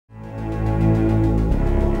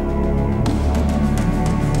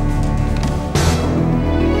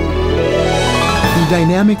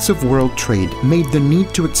dynamics of world trade made the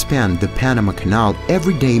need to expand the Panama Canal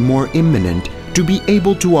every day more imminent to be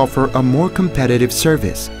able to offer a more competitive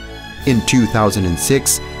service. In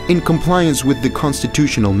 2006, in compliance with the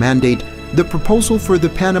constitutional mandate, the proposal for the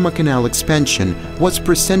Panama Canal Expansion was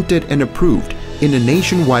presented and approved in a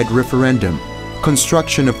nationwide referendum.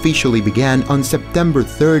 Construction officially began on September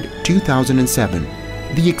 3, 2007.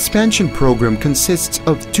 The expansion program consists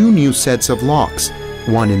of 2 new sets of locks,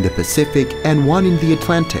 one in the Pacific and one in the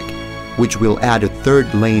Atlantic, which will add a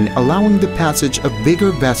 3rd lane allowing the passage of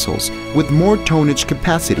bigger vessels with more tonnage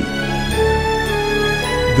capacity.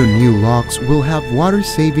 The new locks will have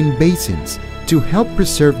water-saving basins to help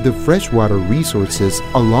preserve the freshwater resources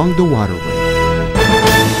along the waterway.